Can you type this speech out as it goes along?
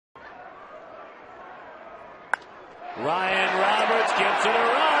Ryan Roberts gives it a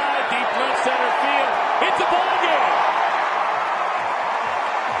ride. Deep left center field. It's a ball game.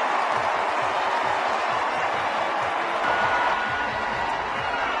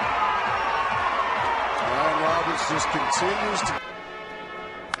 Ryan Roberts just continues to.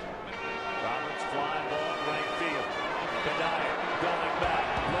 Roberts flying ball right field. Kadire going back.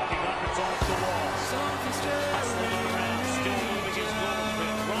 Looking up. It's off the wall. Hustling around. Still moving his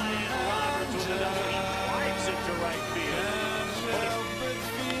movement. Ryan Roberts with another. He drives it to right field.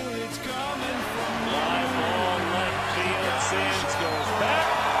 Fly ball left field. Sands goes back.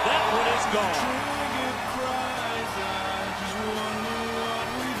 That one is gone.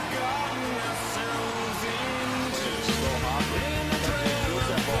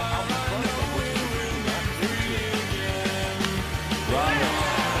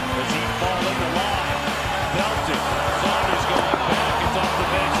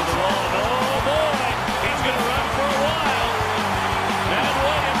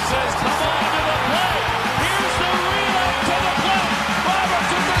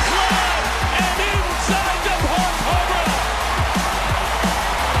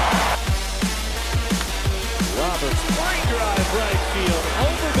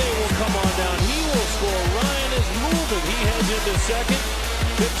 Second,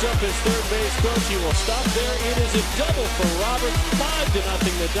 picks up his third base coach. He will stop there. It is a double for Roberts. 5-0.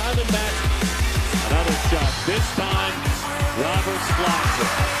 The Diamondbacks. Another shot. This time, Roberts flies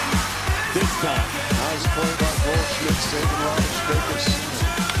it. This time. Nice play by Goldschmidt, saving Roberts' focus.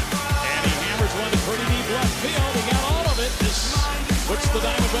 And he hammers one to pretty deep left field. He got all of it. This puts the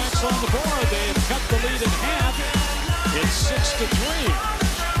Diamondbacks on the board. They have cut the lead in half. It's 6-3.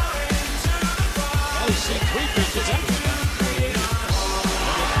 Well, you see 3 pitches up.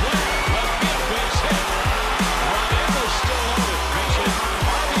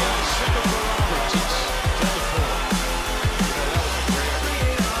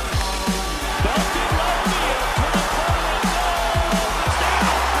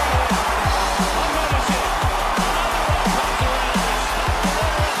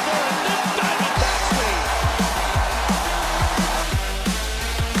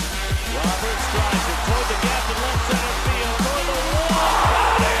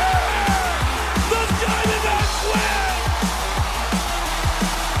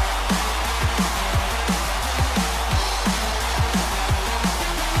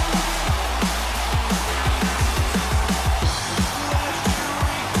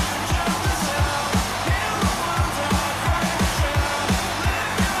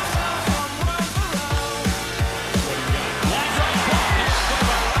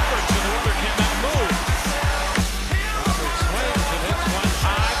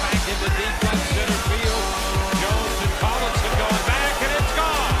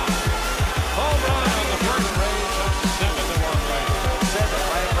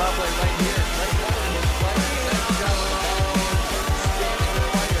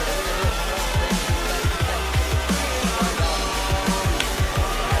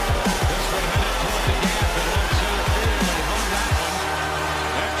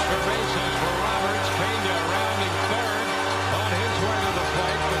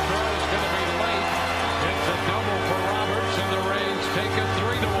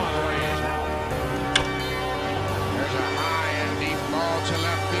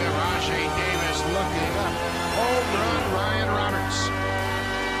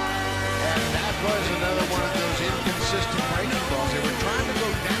 Was another one of those inconsistent breaking balls. They were trying to